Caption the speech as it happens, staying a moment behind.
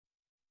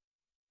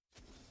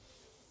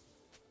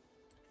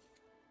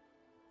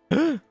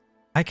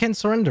I can't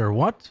surrender.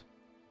 What?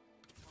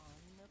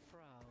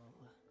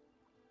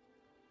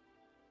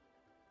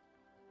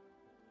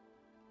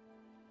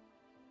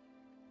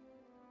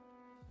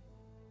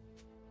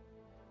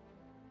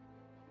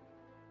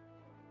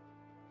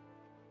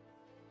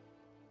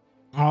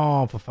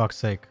 Oh, for fuck's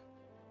sake.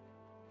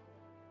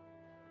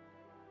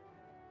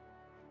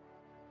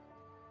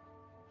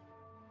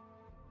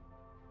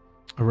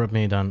 Rip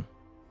me done.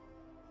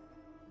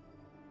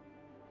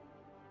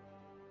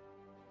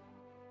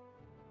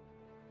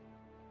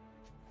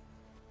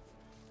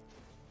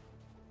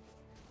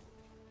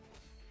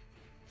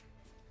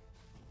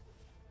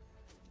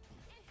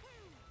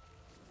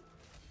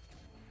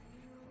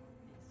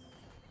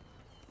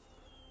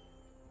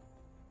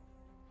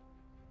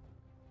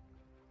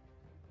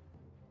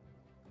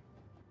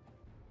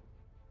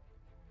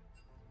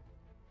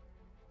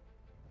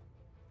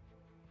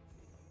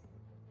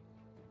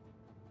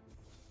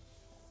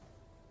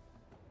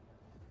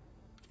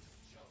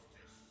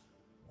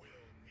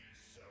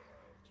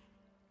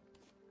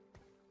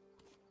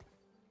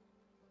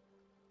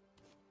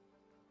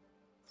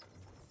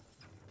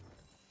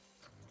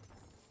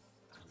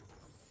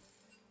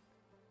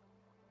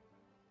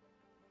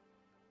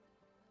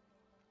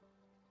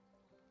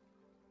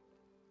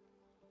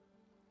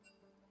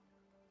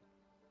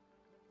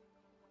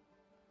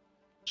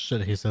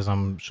 Shit, he says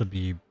should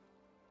be...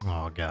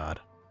 Oh, God.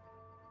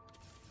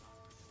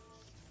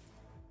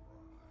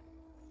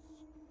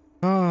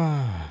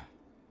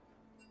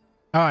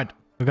 Alright,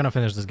 we're gonna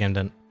finish this game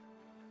then.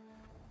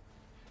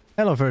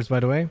 Hello first,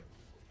 by the way.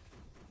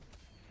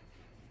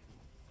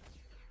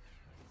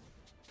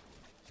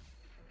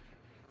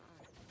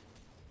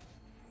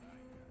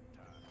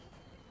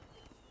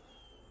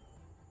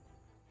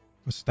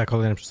 Tak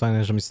kolejne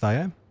przesłanie, że mi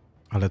staje?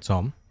 Ale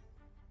co?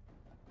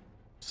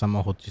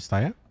 Samochód ci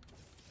staje?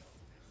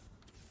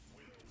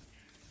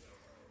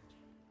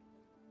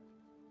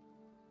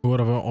 Would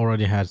have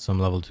already had some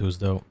level 2s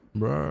though.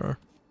 Brr.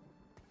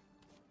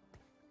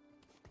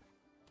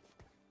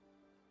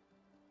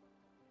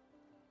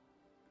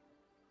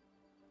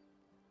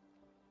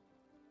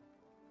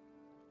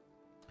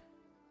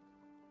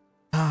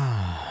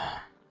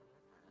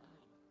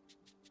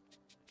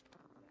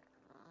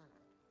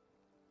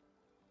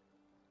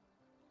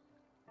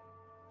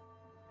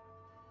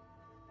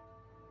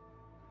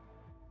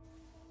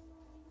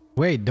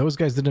 Wait, those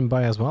guys didn't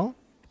buy as well?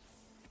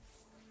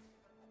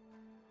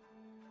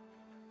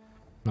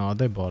 No,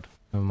 they bought.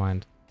 Never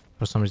mind.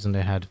 For some reason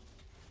they had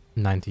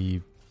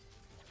 90...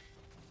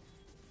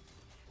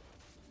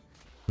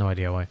 No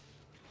idea why.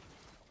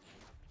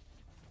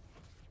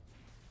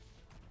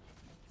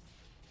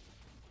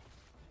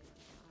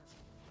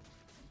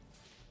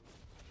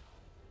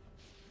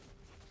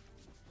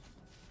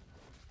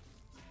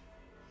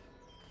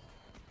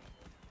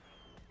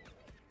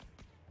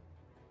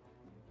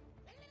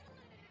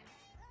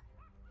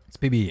 It's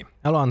PB.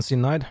 Hello,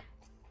 Unseen Knight.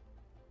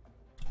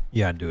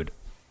 Yeah, dude.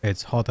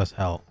 It's hot as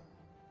hell.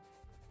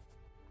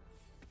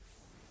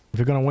 If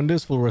you're gonna win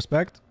this, full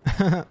respect.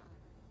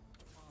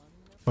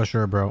 For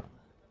sure, bro.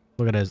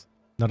 Look at this.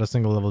 Not a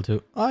single level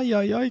 2. Ay,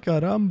 ay, ay,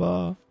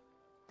 caramba.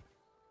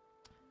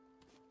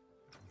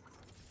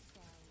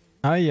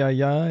 Ay,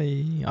 ay,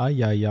 ay.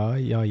 Ay, ay,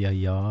 ay, ay,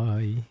 ay,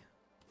 ay.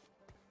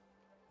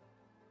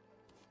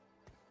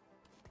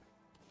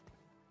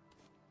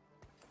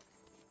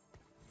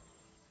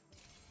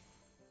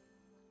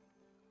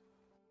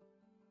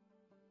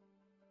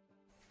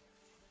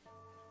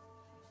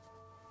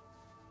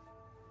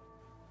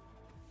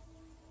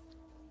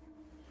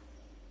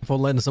 For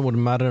latency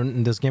wouldn't matter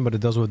in this game, but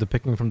it does with the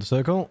picking from the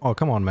circle. Oh,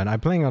 come on, man. I'm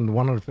playing on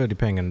 130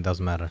 ping and it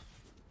doesn't matter.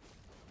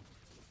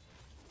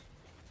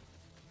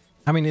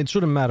 I mean, it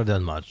shouldn't matter that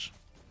much.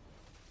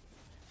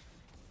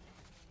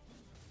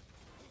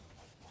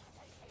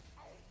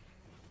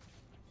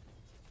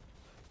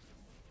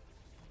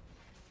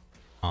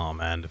 Oh,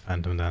 man, the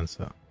Phantom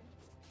Dancer.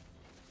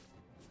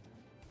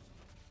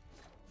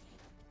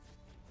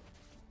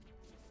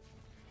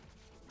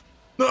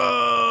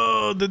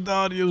 Oh, the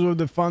Darius with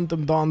the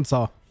Phantom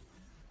Dancer.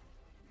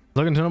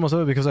 Looking to normal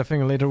server because I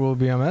think later will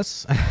be a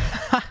mess.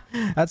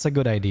 That's a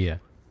good idea.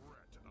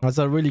 That's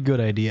a really good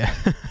idea.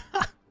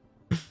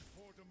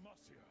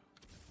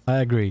 I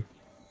agree.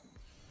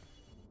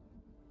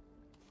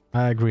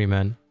 I agree,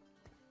 man.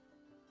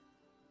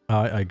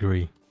 I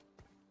agree.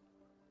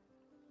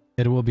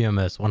 It will be a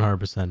mess,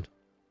 100%.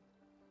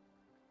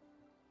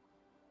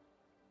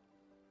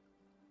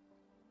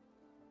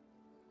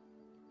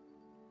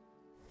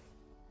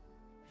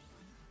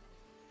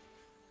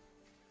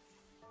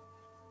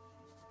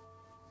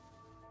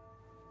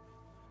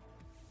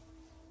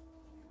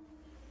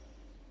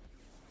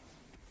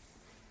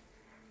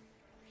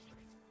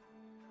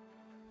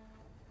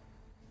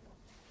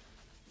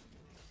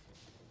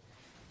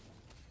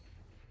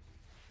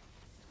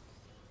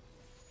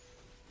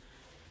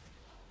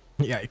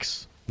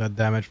 Yikes. That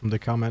damage from the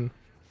comment.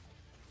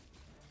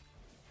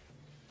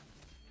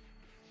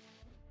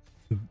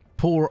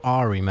 Poor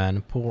Ari,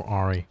 man. Poor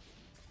Ari.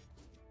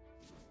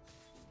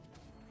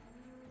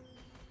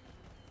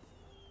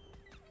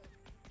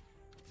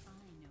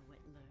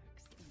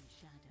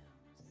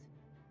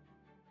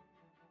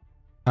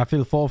 I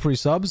feel 4 free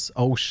subs.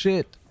 Oh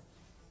shit.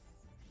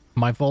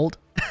 My fault.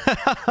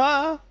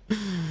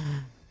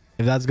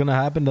 If that's gonna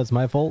happen, that's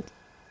my fault.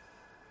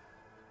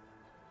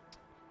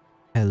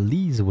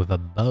 Elise with a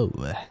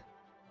bow.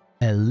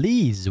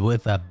 Elise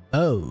with a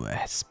bow.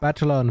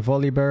 Spatula and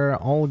Volibear,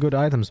 all good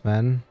items,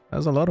 man.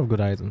 There's a lot of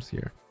good items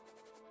here.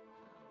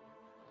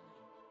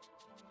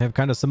 They have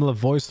kind of similar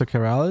voice to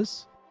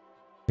Keralis.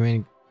 You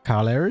mean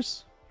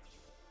Kalaris?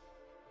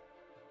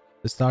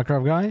 The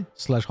StarCraft guy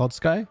 / Hot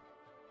Sky.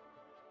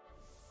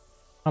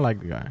 I like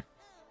the guy.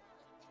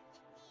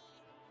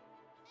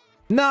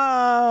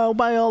 No,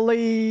 my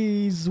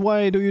Elise!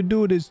 Why do you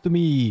do this to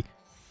me?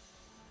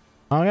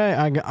 Okay,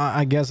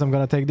 I guess I'm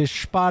gonna take this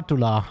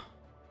spatula.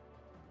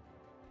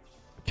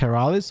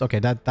 Keralis? Okay,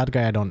 that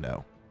guy I don't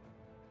know.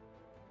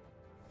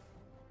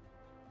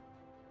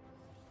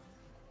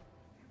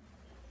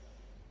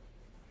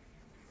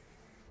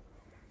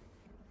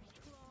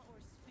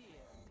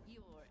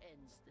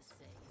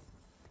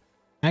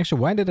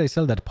 Actually, why did I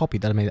sell that poppy?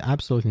 That made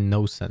absolutely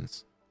no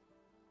sense.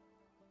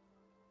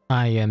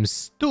 I am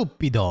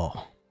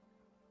stupido.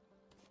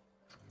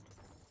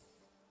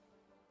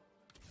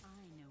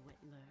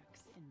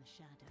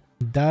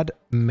 That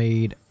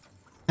made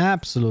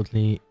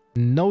absolutely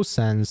no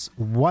sense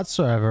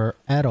whatsoever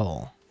at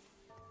all.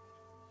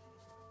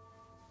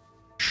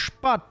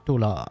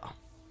 Spatula.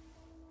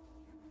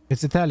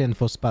 It's Italian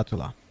for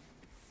spatula.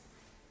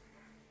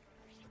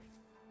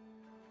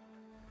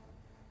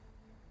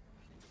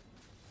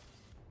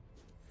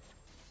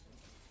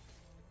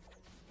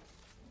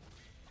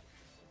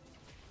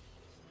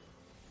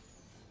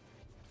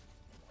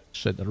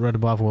 Shit, the red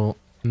buff will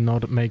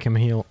not make him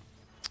heal.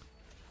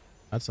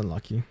 That's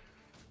unlucky.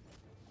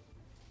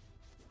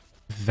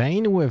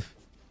 Vayne with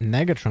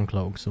Negatron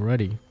cloaks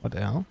already. What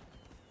the hell?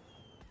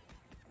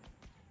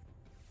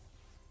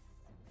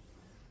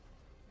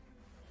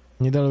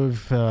 Neither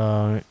with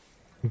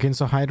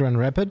Ginso Hydra and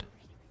Rapid.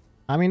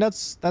 I mean,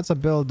 that's a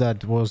build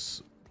that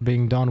was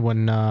being done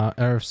when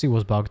RFC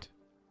was bugged.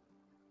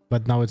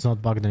 But now it's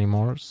not bugged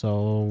anymore,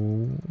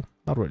 so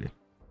not really.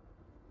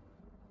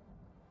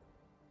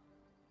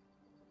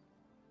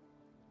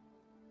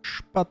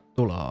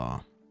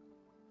 Spatula.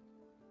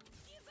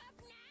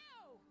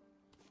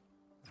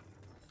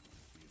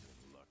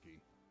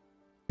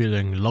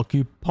 Feeling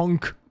lucky,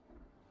 punk.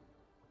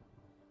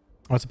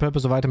 What's the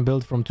purpose of item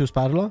build from 2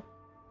 spatula?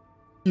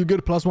 You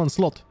get +1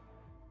 slot.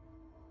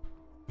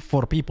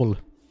 For people.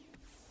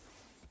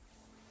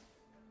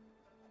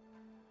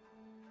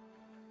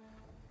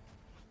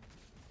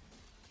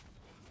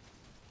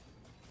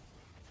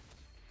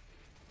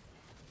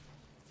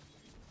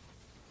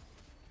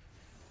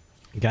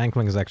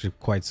 Gangplank is actually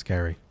quite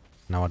scary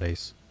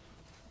nowadays.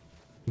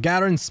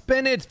 Garen,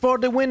 spin it for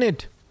the win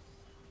it!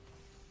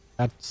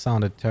 That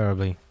sounded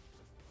terribly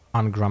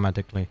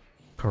ungrammatically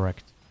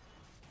correct.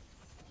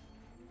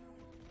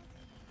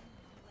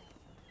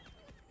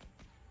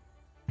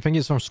 I think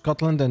he's from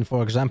Scotland, and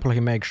for example, he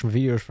makes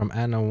videos from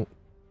anno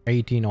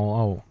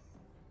 1800.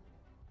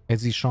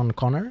 Is he Sean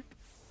Connor?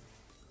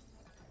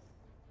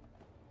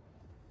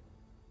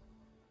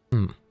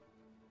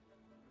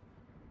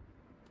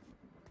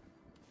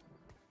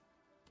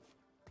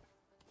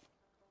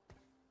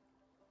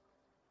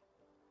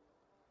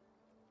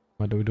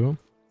 What do we do?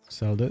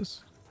 Sell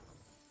this.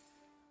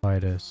 Buy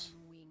this.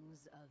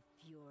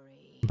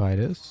 Buy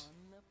this.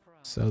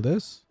 Sell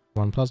this.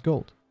 1+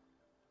 gold.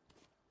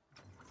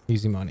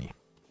 Easy money.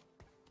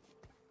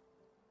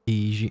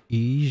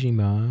 Easy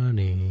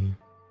money.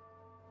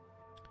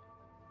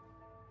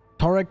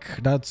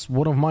 Torek, that's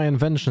one of my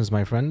inventions,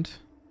 my friend.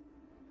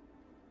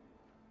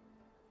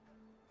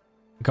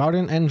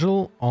 Guardian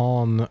Angel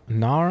on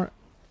Nar,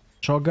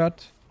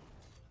 Cho'GATH,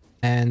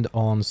 and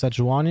on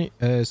Sejuani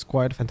is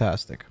quite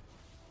fantastic.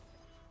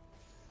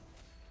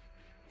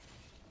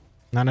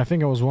 And I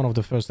think I was one of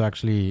the first to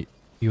actually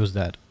use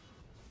that.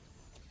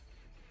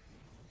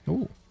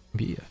 Ooh,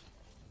 BF.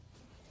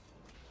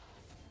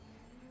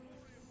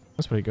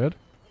 That's pretty good.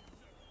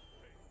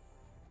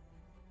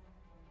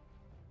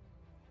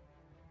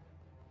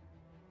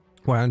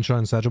 Why aren't you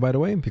on Seju, by the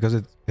way? Because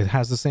it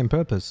has the same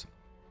purpose.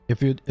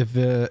 If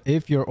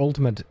your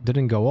ultimate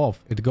didn't go off,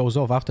 it goes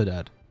off after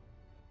that.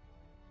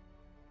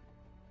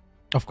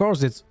 Of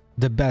course, it's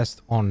the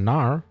best on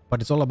Nar, but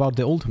it's all about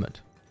the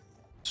ultimate.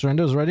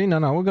 Surrender's ready? No,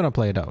 we're gonna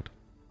play it out.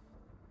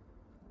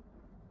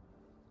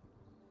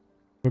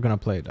 We're gonna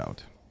play it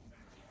out.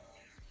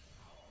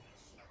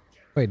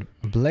 Wait,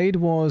 Blade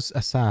was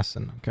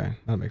Assassin. Okay,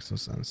 that makes no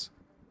sense.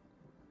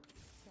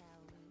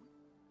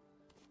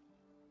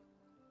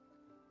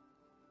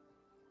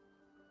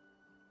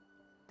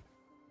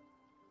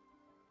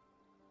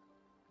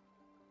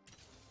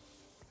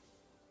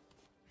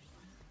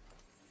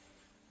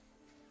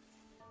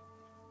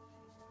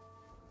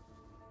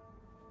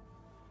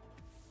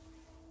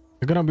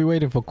 You're gonna be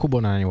waiting for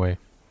Kubona anyway.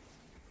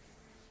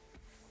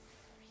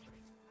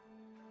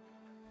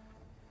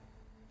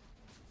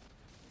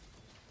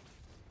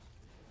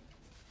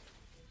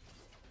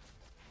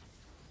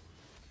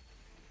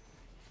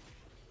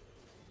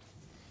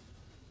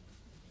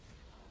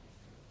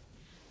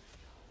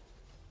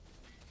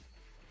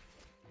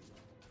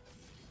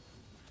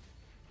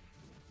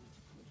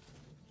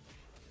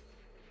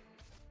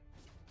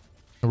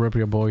 Rip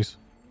your boys.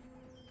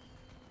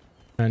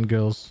 And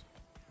girls.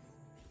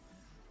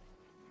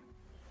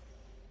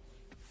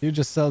 You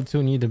just sell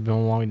 2 need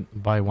and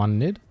buy 1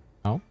 need?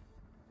 No.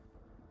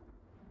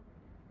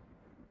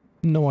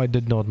 No, I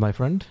did not, my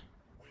friend.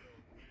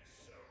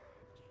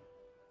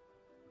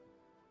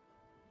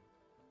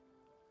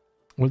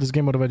 Will this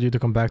game motivate you to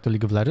come back to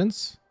League of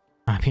Legends?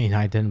 I mean,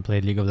 I didn't play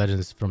League of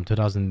Legends from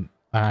 2000...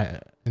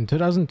 in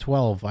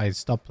 2012, I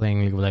stopped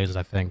playing League of Legends,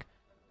 I think.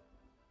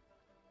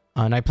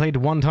 And I played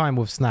 1 time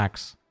with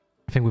Snacks.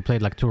 I think we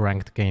played like 2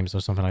 ranked games or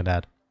something like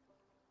that.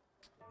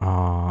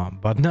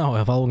 But no,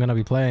 if I'm gonna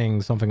be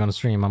playing something on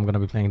stream, I'm gonna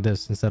be playing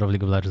this instead of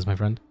League of Legends, my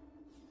friend.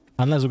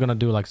 Unless we're gonna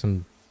do like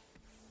some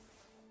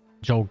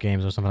joke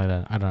games or something like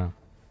that. I don't know.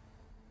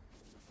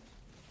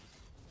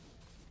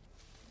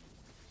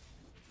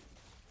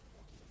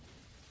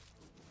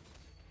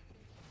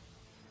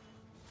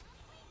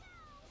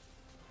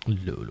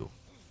 Lulu.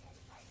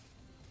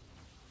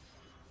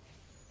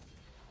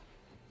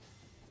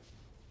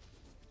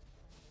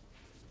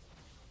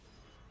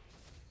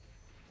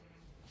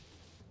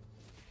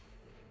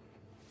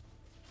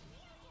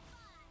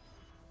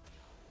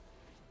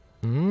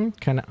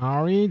 Can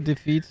Ari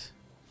defeat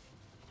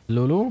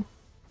Lulu?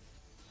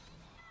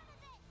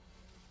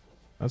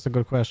 That's a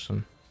good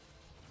question.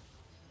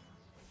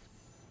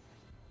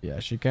 Yeah,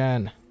 she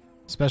can.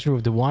 Especially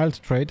with the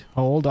wild trait.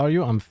 How old are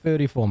you? I'm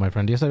 34, my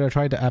friend. Yesterday I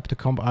tried the app to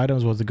comp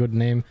items was the good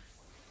name.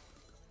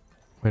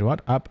 Wait,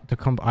 what? App to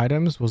comp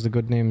items was the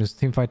good name is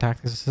Teamfight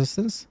Tactics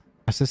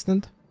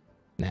Assistant?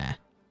 Nah.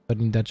 Don't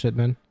need that shit,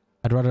 man.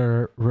 I'd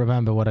rather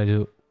remember what I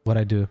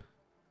do.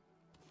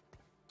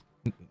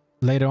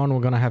 Later on, we're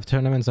gonna have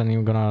tournaments and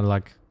you're gonna,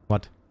 like,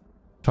 what?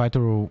 Try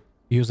to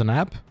use an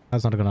app?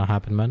 That's not gonna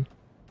happen, man.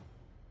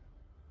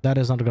 That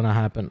is not gonna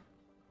happen.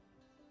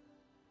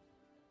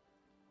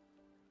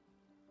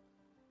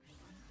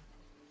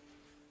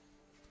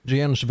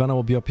 GN Shyvana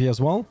will be OP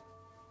as well?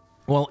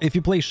 Well, if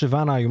you play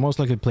Shyvana, you most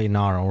likely play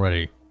Gnar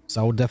already.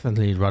 So I would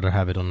definitely rather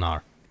have it on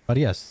Gnar. But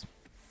yes.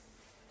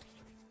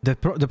 The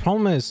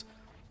problem is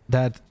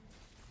that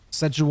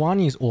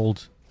Sejuani is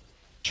old,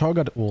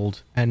 CHO'GATH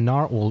old, and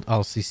Gnar old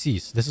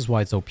LCCs. This is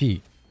why it's OP.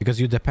 Because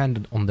you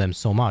depend on them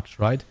so much,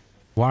 right?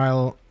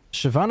 While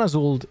Shyvana's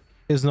ult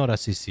is not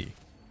SCC.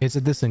 It's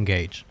a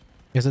disengage.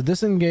 It's a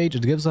disengage,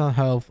 it gives her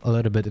health a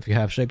little bit if you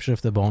have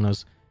shapeshifter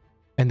bonus,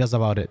 and that's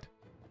about it.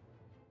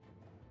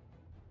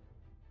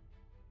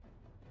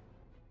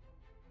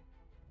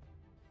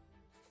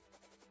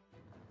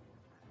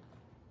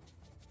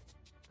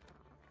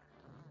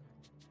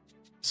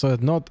 So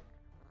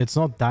it's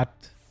not that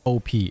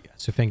OP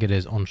as you think it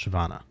is on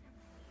Shyvana.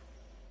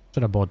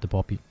 Should have bought the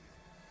Poppy.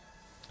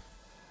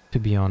 To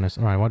be honest.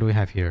 Alright, what do we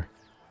have here?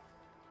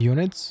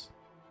 Units?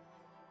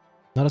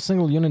 Not a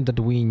single unit that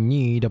we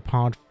need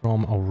apart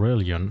from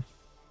Aurelion.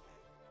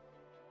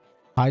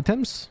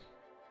 Items?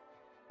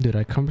 Dude,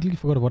 I completely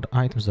forgot what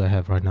items I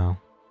have right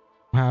now.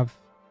 I have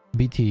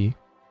BT.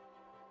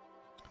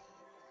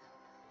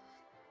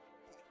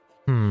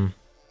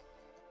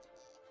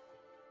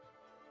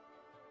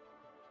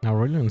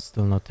 Aurelion's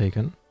still not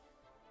taken.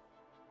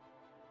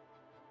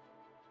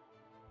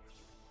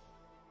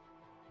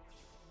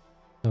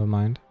 Never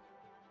mind.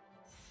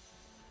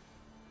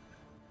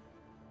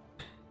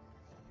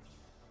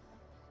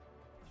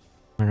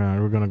 Okay,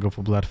 we're gonna go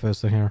for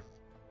Bloodthirster here.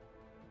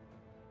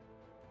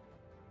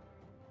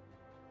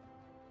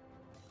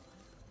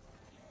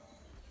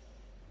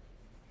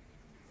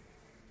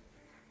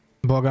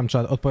 Błagam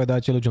czat,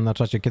 odpowiadajcie ludziom na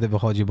czacie, kiedy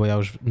wychodzi, bo ja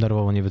już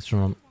nerwowo nie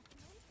wytrzymam.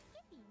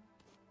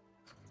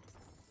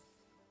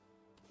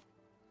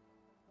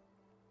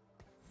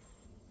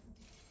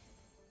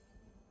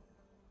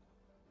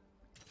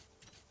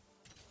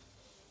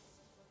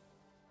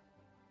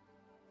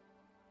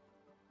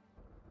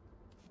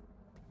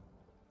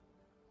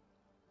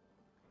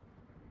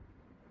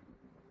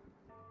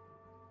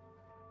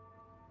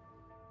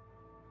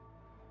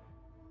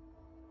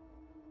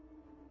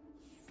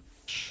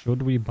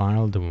 Should we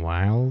buy the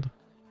wild?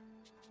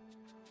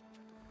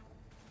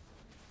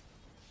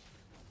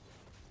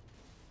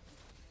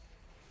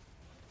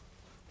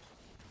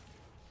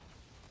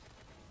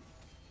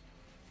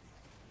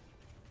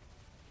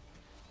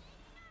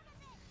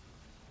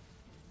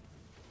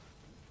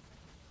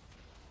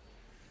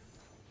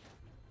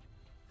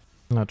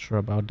 Not sure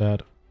about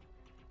that.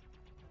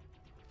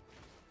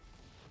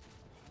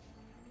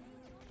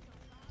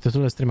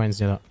 Tytule streama nic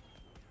nie da.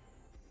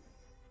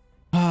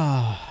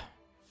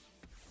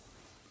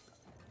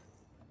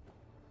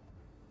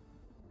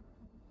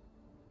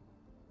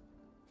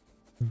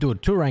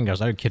 Dude, 2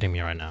 Rangers, are you kidding me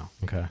right now?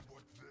 Okay.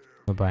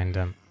 We're buying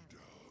them.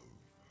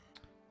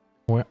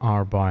 We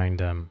are buying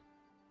them.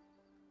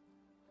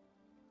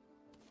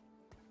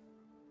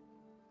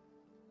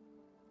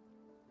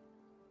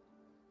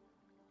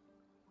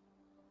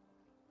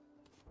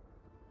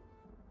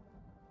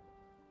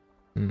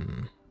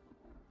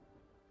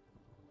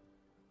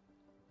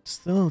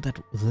 Still that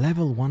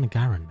level 1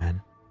 Garen,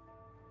 man.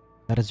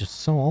 That is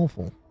just so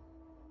awful.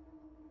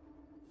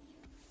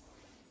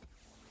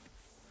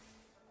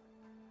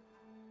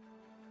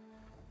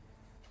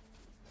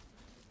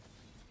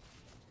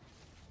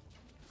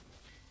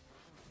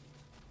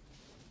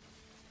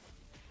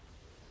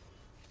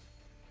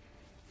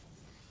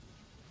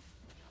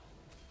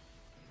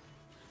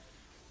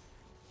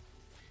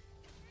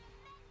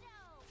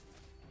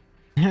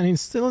 And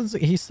he's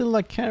still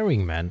like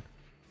carrying, man.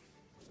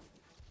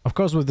 Of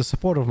course with the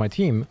support of my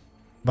team,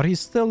 but he's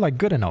still like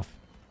good enough.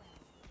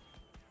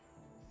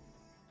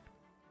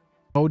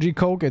 OG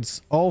Coke,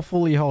 it's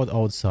awfully hot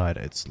outside.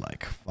 It's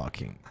like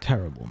fucking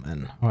terrible,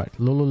 man. Alright,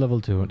 Lulu level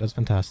 2, that's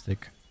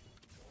fantastic.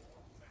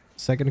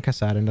 Second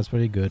Kassadin, that's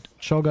pretty good.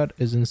 Cho'GATH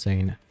is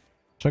insane.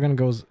 Shogun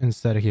goes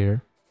instead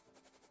here.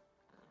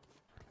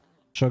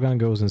 Shogun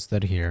goes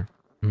instead here.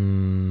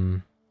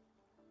 Can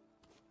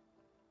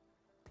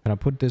I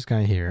put this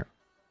guy here?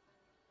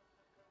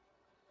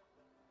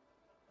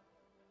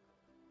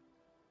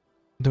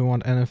 Do I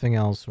want anything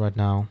else right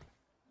now?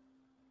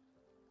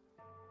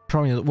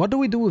 Probably. What do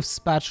we do with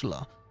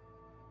Spatula?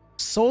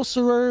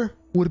 Sorcerer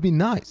would be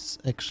nice,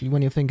 actually,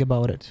 when you think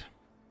about it.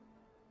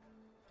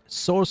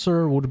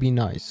 Sorcerer would be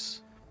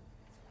nice.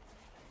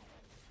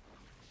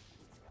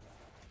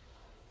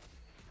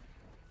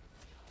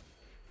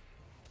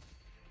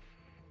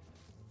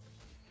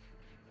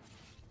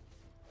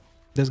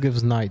 This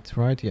gives Knight,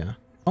 right? Yeah.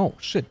 Oh,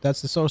 shit,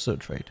 that's the Sorcerer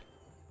trait.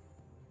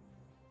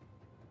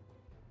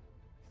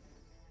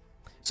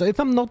 So if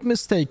I'm not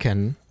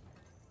mistaken...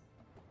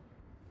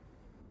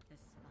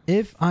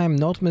 If I'm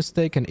not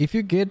mistaken, if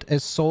you get a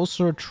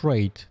Sorcerer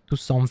trait to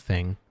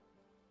something,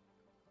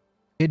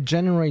 it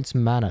generates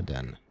mana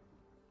then.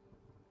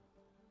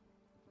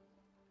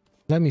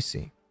 Let me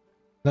see.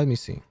 Let me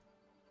see.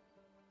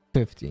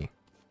 50.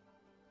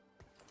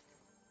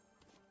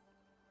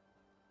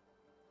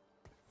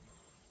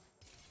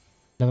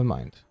 Never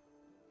mind.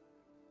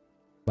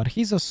 But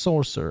he's a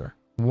sorcerer.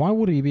 Why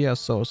would he be a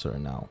sorcerer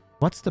now?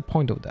 What's the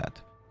point of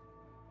that?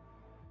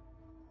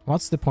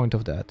 What's the point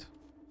of that?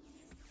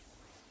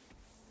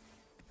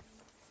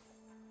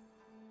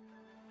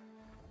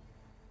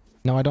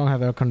 No, I don't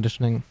have air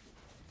conditioning.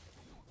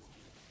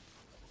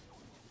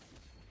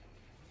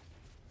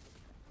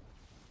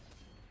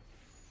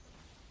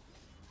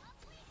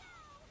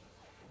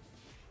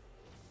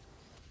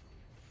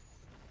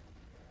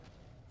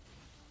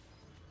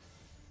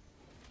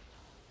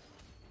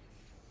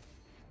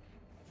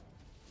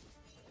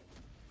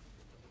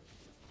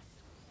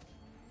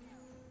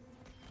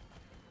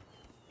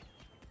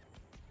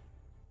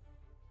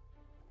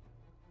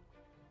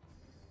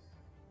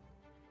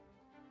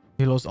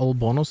 He lost all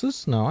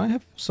bonuses? No, I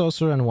have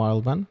Sorcerer and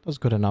Wildman. That's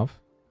good enough.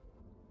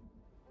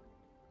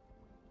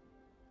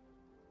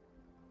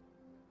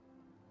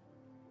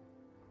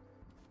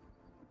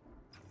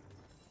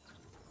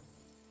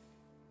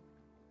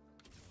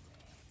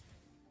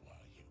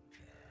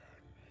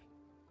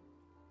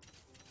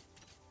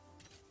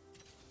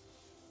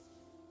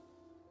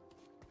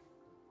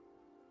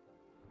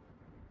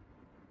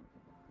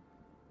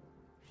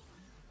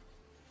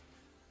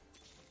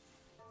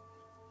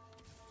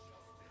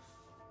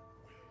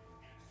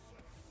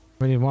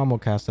 We need one more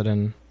caster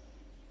in.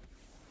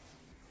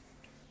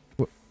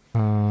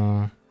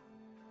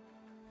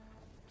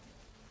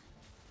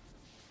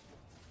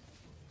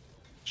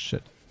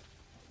 Shit.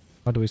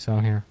 What do we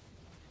sell here?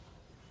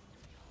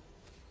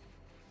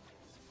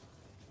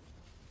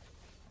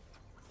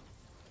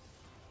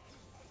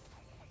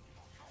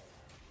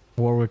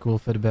 Warwick will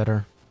fit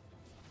better.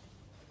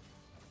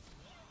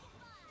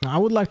 I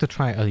would like to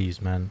try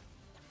Elise, man.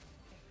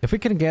 If we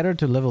can get her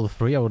to level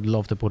 3, I would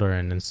love to put her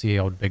in and see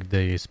how big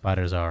the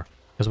spiders are.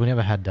 Because we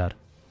never had that.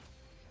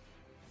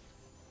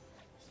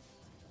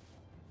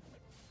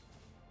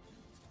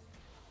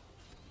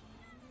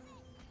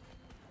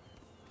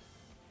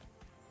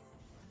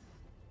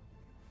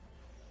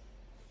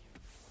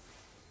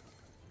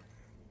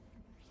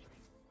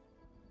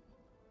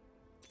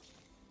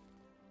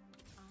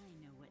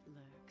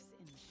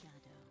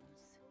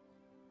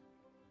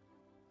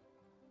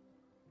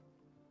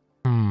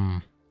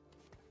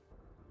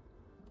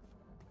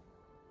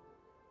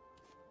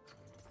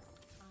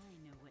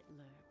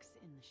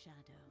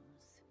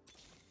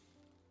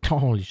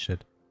 Holy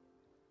shit.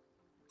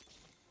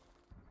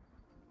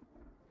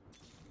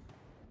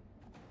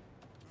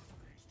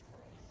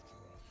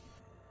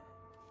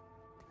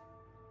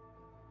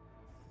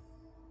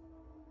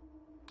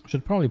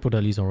 Should probably put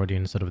Elise already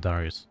instead of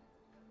Darius.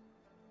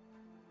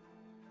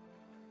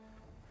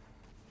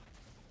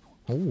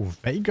 Oh,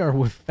 Veigar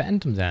with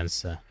Phantom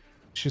Dancer.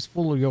 She's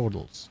full of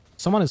yodels.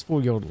 Someone is full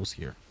of yodels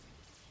here.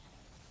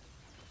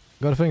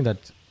 Got a feeling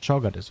that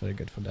CHO'GATH is very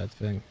good for that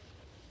thing.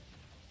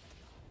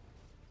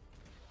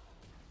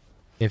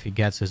 If he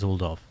gets his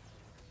ult off.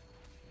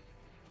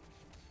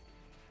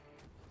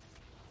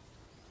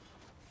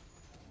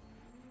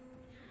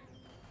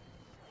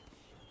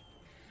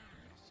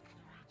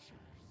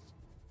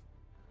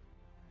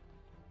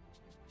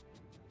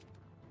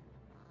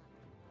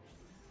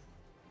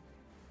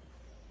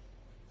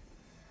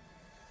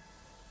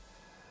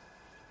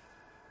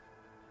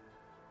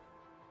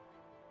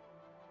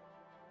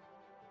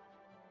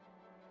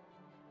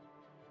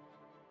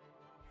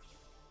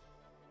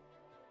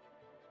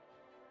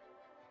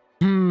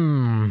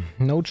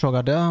 No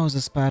CHO'GATH. That was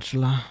a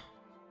spatula.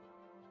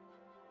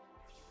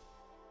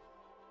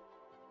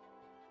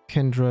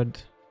 Kindred.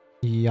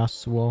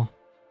 Yasuo.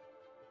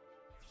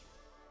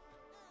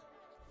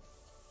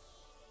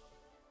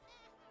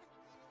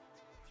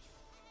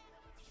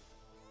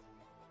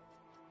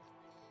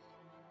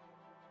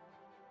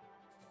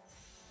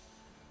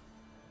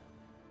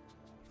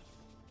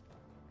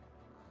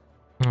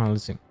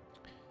 Let's see.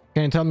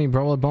 Can you tell me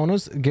Brawler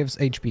bonus gives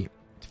HP?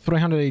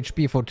 300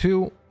 HP for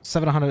 2,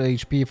 700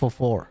 HP for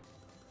 4.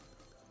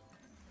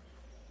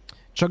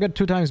 Cho'GATH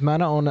 2 times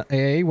mana on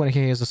AA when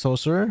he is a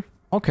sorcerer.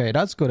 Okay,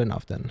 that's good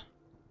enough then.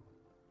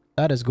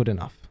 That is good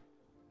enough.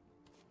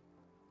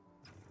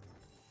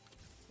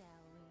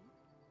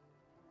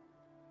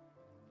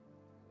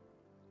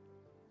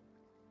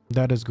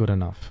 That is good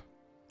enough.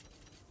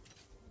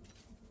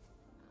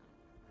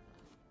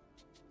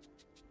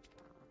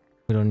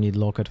 We don't need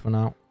Locket for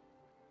now.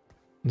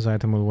 This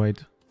item will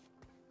wait.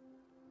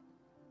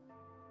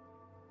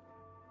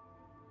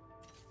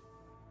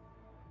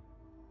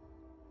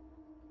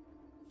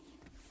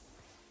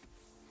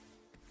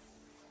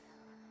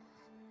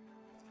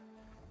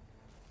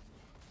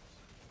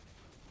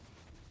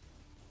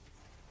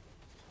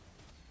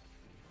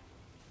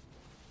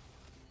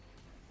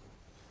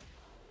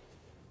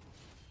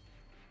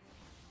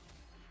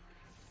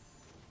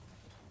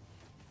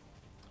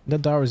 The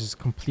LotharHS is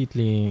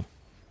completely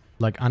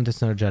like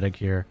anti-synergetic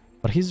here,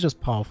 but he's just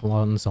powerful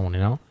on his own, you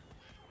know?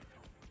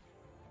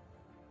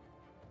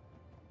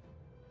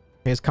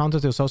 He's counter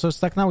to sorcerer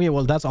stack now? Yeah,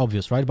 well that's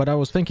obvious, right? But I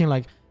was thinking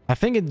like, I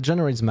think it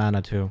generates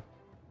mana too.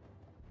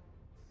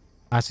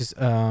 As you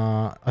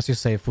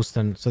say,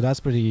 Fusten. So that's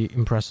pretty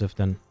impressive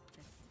then.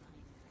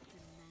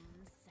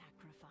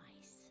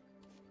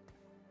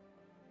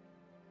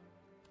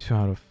 Two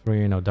out of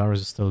 3. No, LotharHS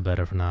is still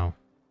better for now.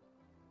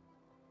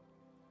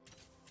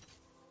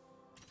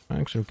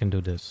 Actually, we can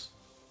do this.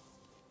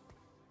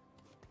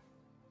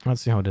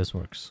 Let's see how this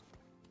works.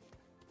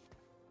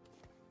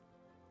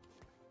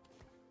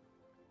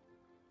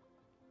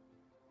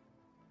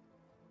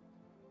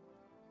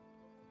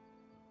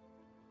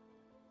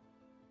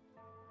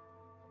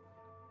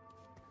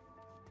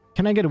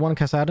 Can I get one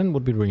Kassadin?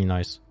 Would be really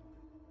nice.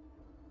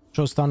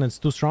 Show stun, it's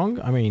too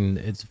strong? I mean,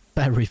 it's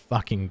very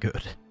fucking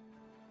good.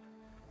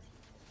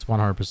 It's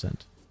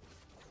 100%.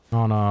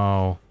 Oh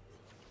no.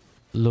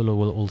 Lulu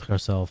will ult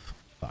herself.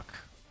 Fuck.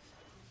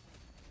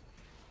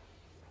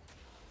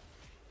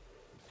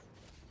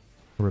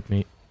 Rip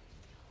me.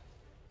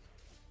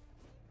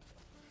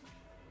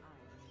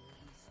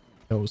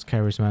 Those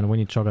carries, man. We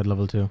need CHO'GATH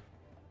level 2.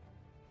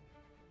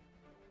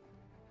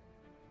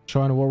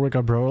 Cho and Warwick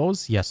are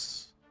bros?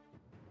 Yes.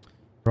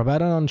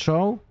 Rabadan on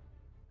Cho?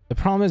 The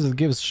problem is it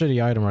gives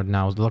shitty item right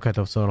now. Look at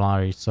the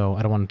Solari, so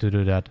I don't want to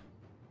do that.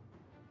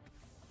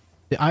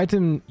 The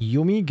item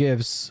Yumi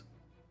gives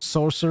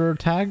sorcerer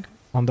tag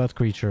on that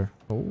creature.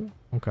 Oh,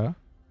 okay.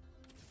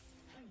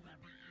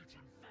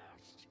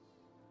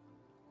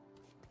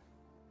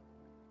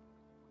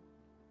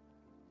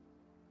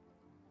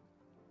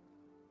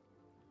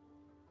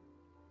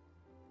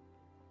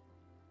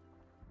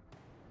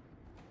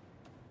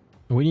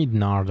 We need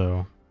Gnar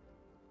though.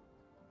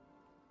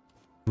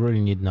 Really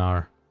need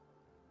Gnar.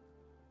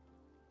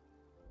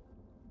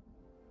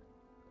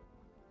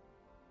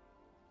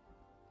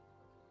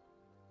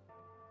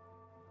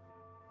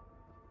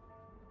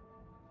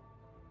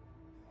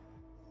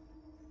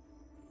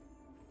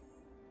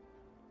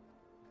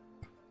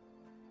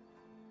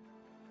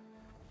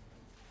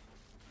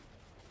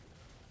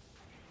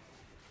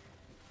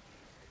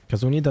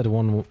 Because we need that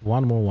one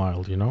more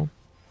wild, you know?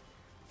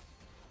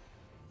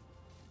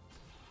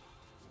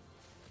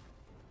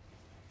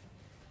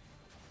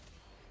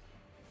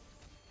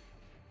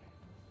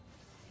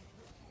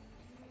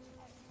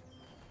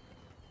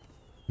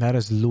 That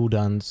is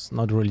Ludans,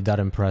 not really that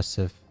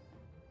impressive.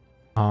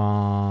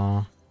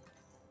 Ah,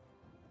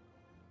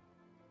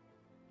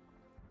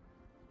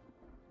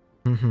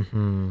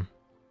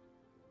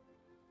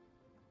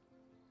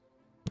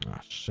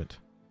 shit.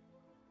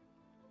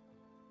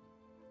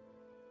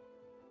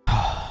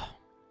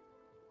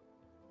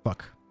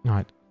 Fuck.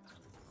 Alright.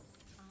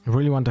 I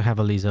really want to have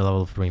a Lisa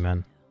level 3,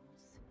 man.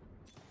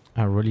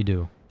 I really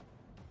do.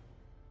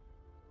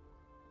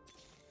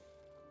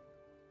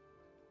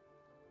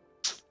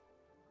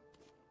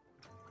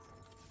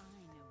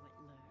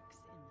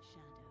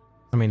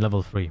 I mean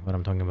level 3, what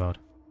I'm talking about.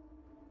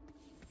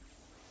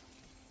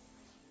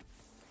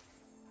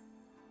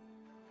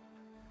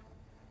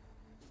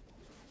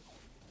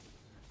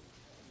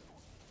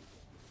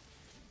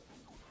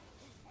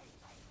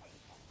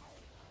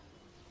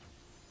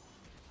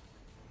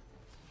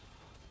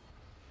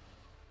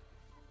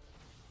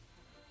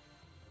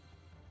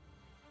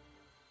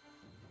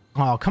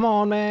 Oh, come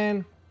on,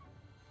 man.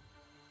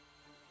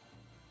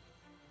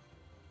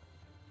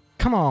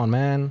 Come on,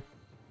 man.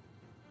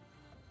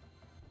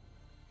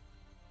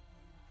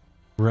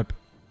 Rip.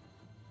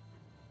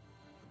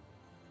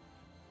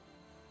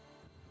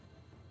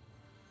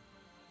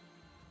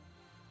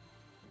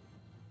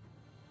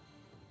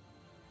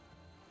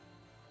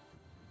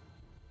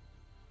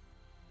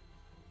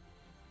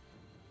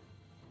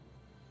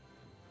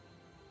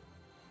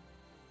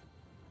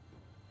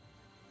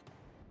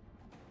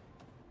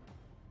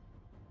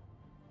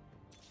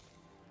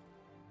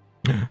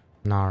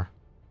 Gnar.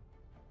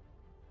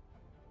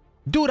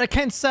 Dude, I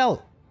can't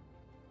sell.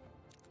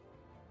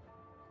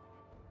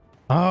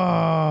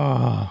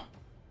 Ah.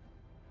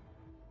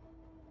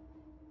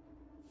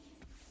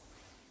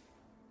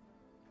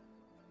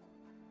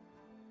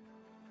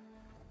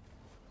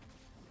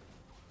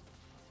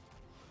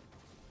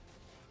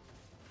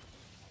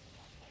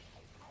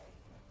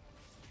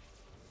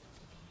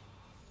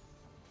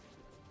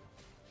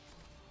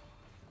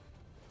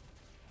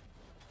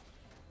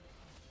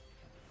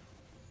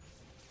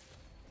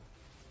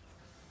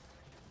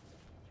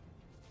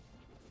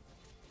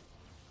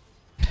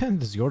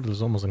 This Yordle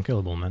is almost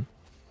unkillable, man.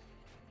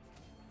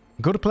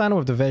 Good plan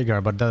with the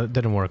Veigar, but that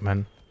didn't work,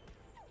 man.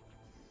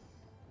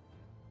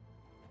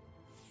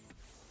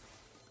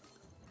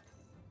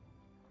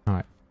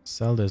 Alright,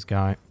 sell this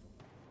guy.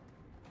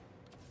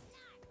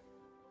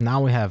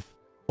 Now we have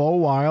 4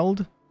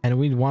 wild, and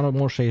we need 1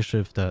 more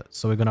shapeshifter.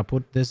 So we're gonna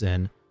put this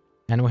in,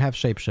 and we have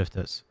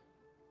shapeshifters.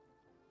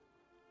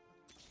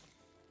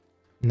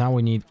 Now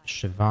we need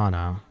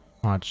Shyvana.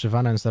 Alright,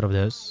 Shyvana instead of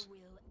this.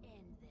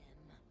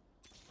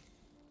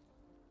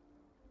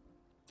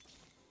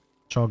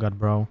 Cho'GATH,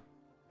 bro.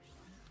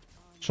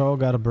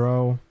 Cho'GATH,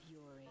 bro.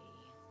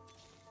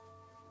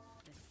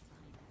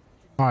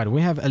 Alright, we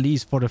have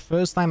Elise. For the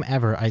first time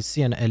ever, I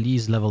see an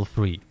Elise level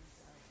 3.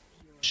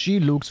 She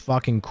looks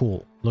fucking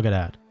cool. Look at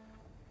that.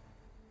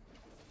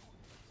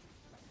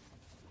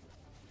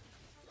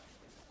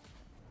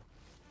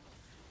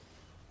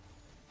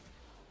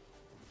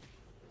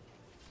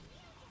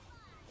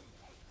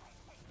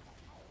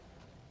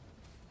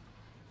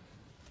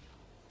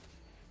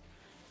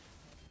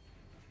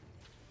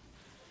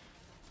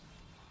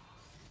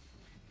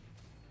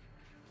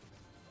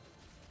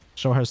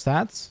 Show her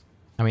stats.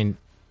 I mean,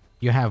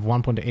 you have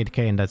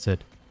 1.8k and that's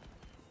it.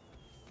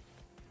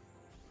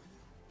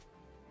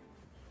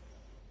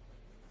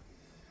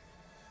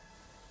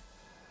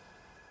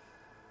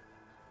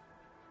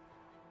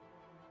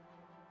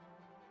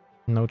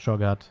 No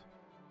Cho'GATH.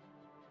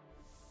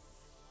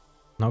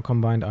 No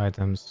combined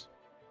items.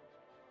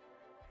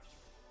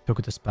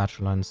 Took the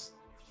spatula and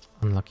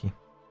unlucky.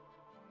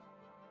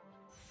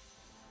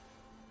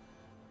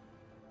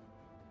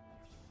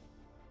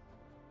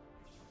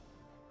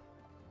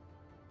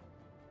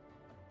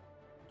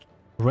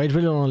 Raid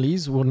Villain on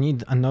Elise will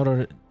need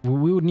another.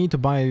 We would need to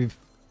buy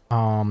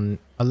a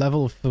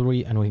level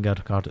 3 and we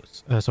got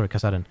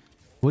Kassadin.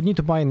 We would need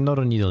to buy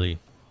another Nidalee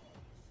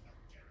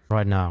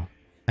right now.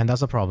 And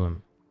that's a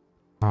problem.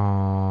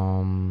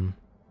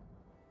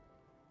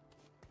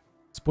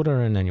 Let's put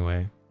her in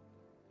anyway.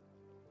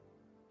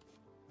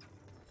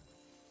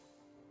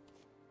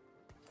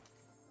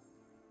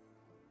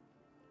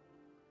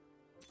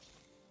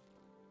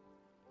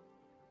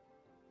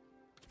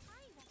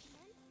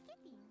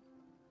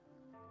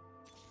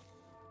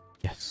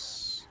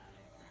 Yes.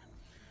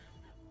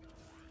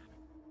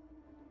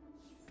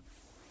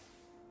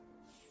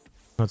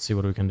 Let's see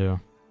what we can do.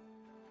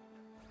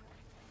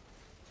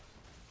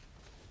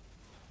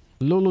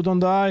 Lulu, don't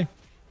die.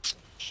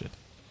 Shit.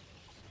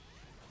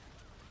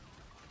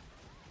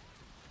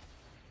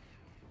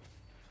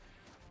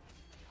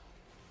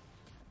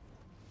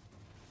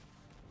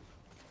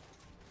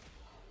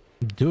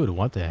 Dude,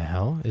 what the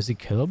hell? Is he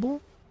killable?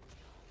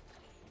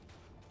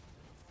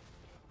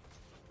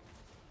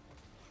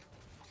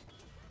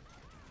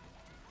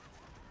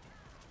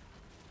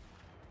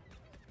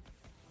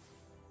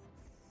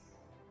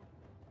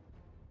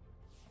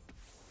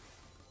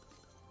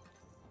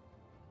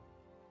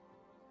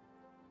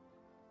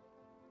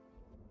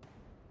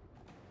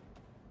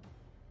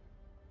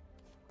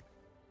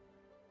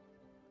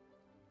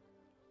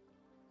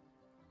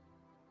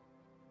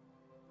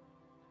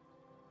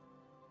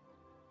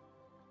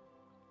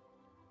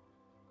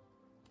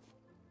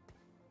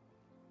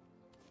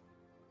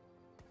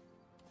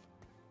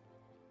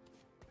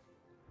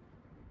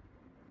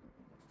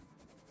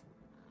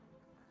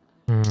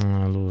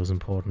 Lulu's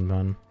important,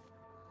 man.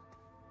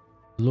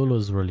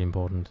 Lulu's really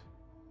important.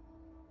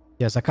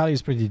 Yes, Akali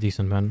is pretty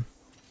decent, man.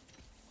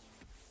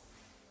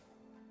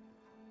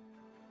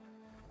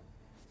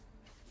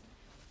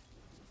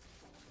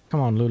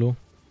 Come on, Lulu.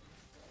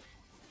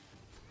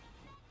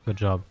 Good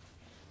job.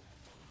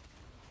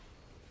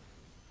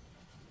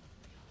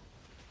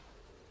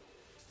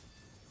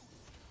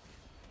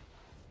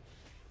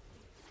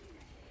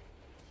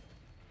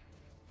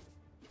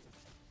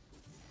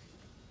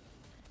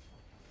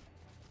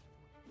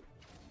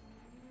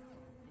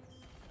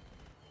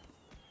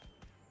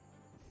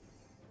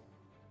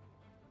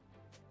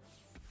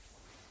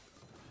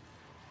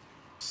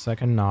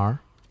 Second Gnar.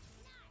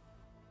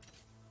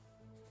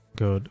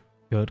 Good.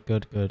 Good,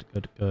 good, good,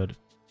 good, good.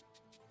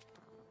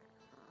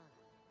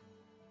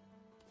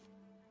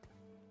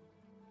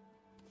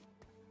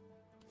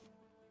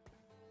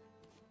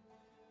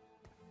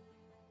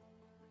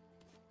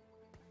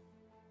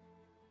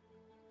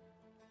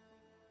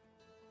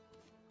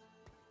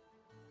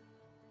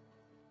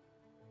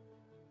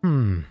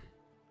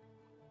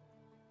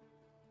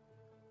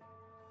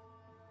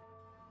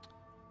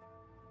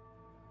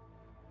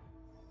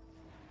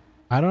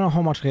 I don't know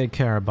how much I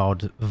care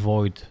about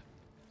Void.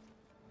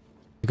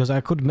 Because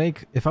I could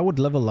make... If I would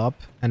level up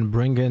and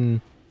bring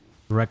in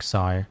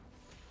Rek'Sai,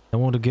 I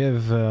want to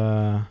give...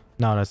 No,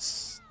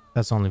 that's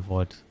only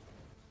Void.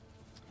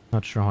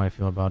 Not sure how I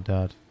feel about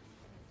that.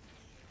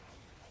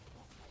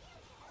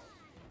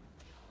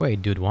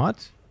 Wait, dude,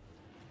 what?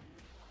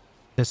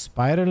 The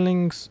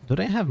Spiderlings... Do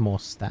they have more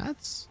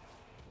stats?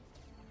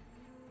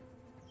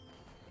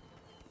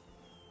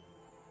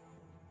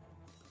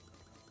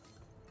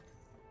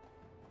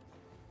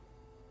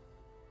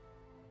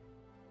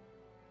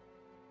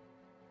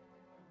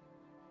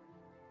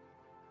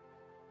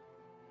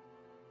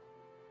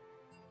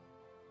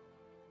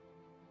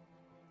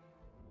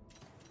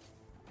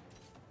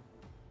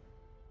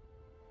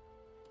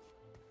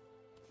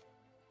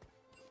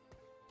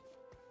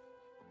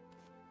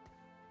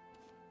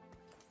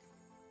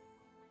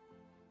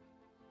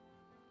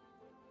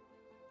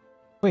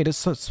 Wait,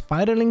 so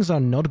spiderlings are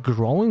not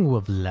growing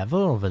with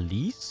level of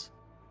Elise?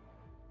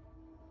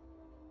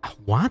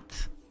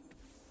 What?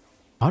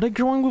 Are they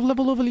growing with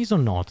level of Elise or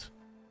not?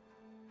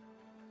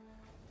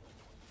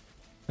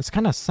 It's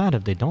kind of sad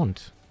if they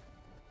don't.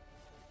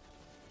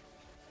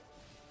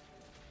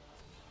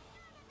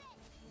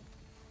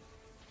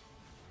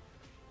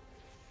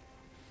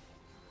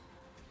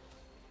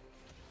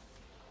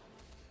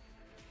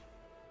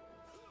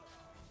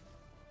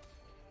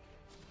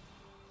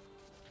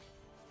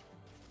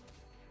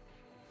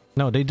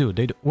 No, they do.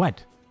 They do.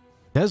 What?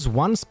 There's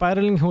one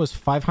spiderling who was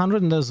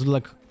 500 and there's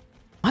like...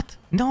 What?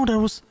 No, there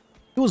was...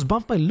 He was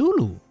buffed by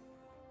Lulu.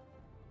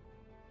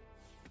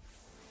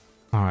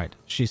 Alright,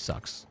 she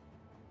sucks.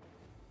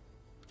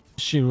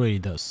 She really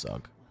does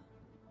suck.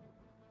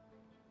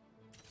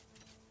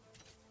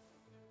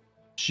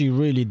 She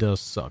really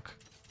does suck.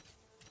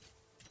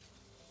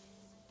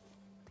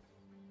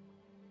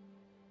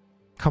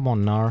 Come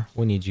on, Nar.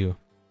 We need you.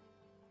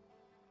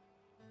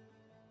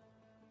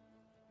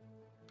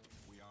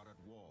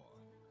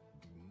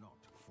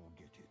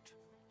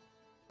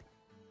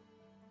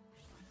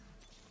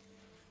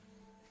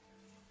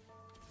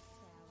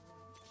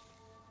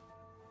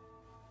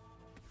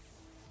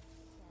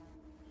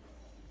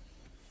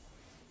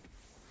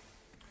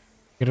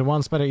 Get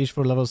one spider each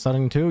for level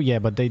starting 2? Yeah,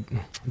 but they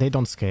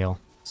don't scale.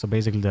 So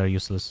basically they're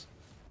useless.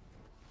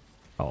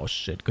 Oh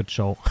shit, good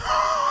show.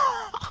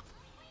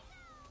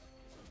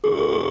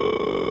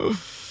 Oh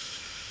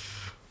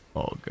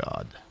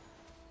god.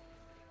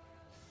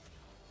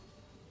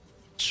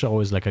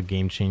 Show is like a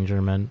game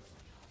changer, man.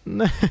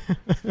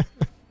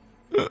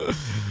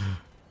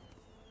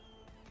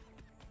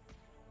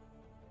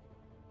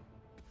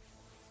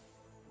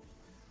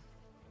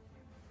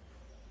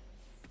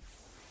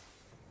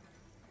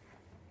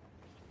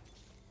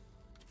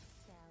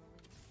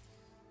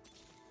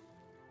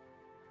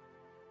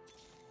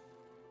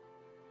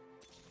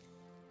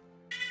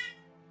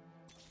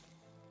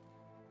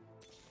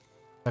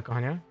 Tak,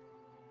 kochanie?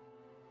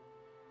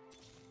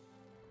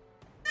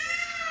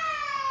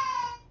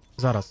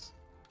 Zaraz.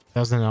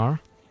 There's an R.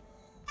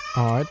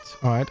 Alright.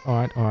 We're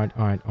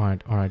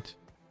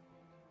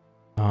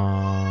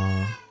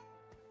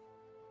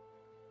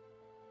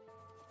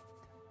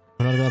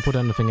not gonna put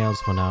anything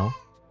else for now.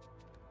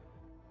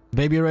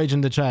 Baby Rage in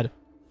the chat.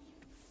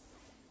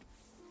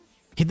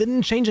 He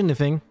didn't change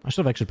anything. I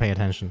should have actually paid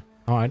attention.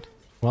 Alright.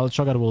 Well,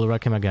 CHO'GATH will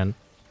wreck him again.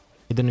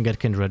 He didn't get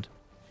Kindred.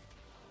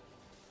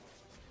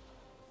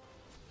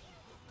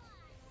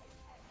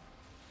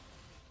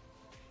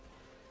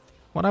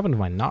 What happened to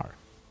my Gnar?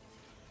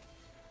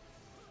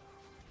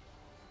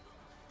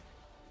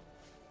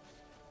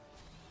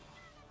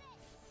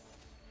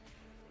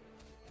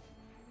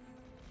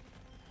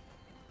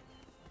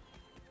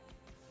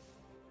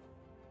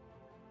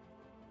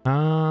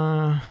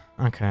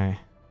 Okay.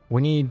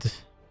 We need...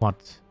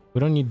 What? We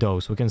don't need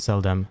those. We can sell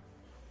them.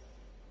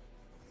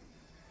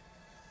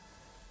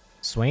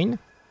 Swain?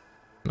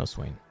 No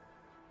Swain.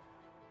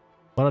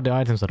 What are the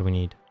items that we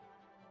need?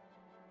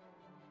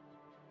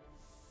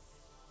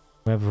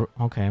 We have...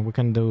 Okay, we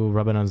can do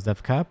Rabbanon's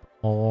Death Cap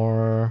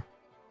or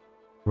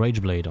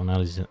Rageblade on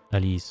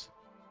Elise.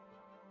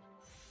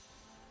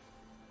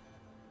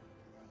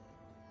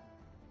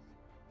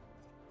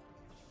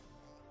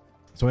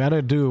 So we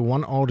either do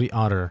one or the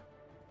other.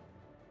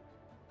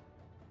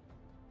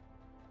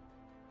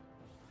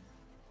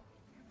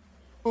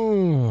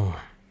 Oh.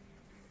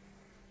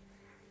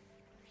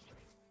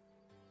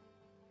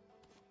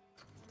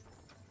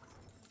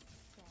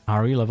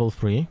 Ari level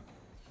 3.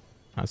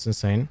 That's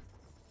insane.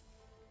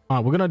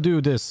 We're gonna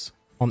do this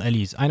on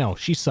Elise. I know,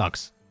 she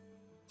sucks.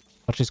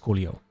 But she's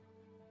coolio.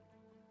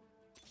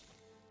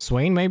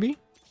 Swain, maybe?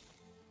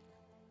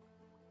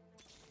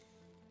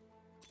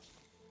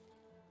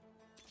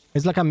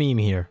 It's like a meme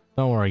here.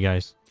 Don't worry,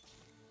 guys.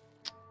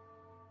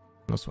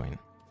 No Swain.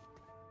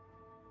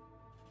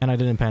 And I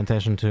didn't pay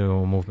attention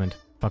to movement.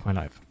 Fuck my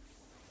life.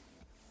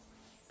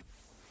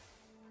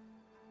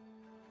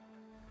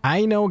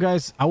 I know,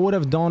 guys. I would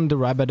have done the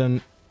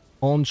Rabadon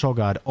on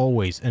CHO'GATH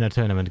always in a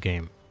tournament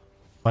game.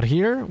 But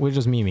here, we're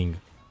just memeing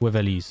with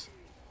Elise.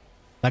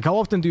 Like, how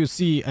often do you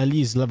see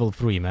Elise level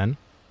 3, man?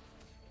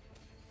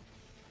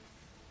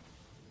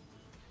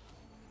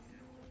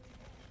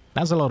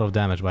 That's a lot of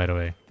damage, by the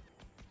way.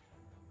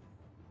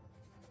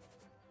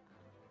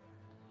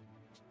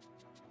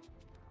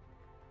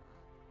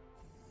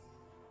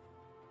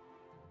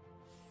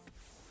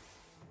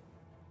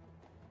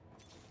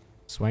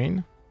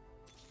 Swain?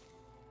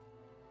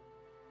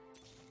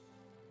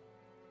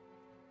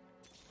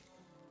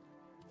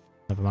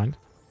 Never mind.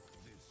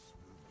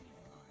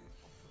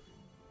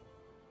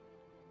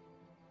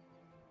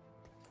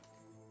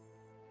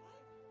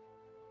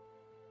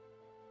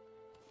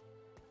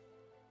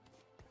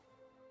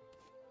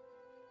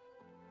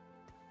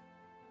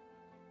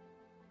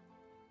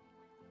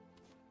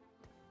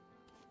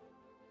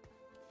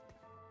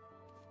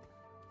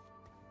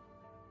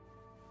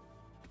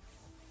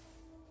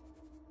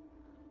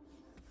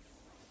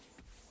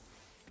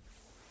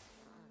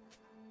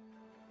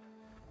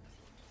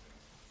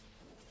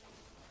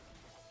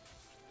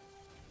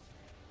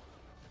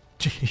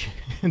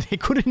 They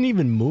couldn't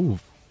even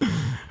move.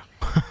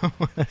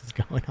 What is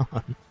going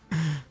on?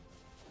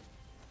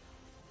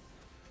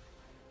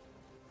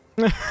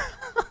 Look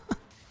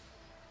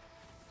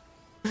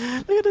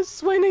at this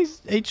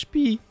Swain's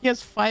HP. He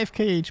has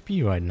 5k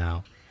HP right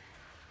now.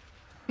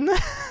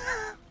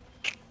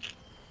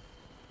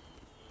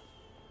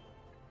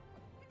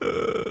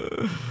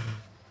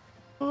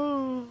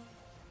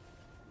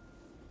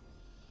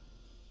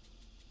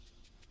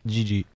 GG.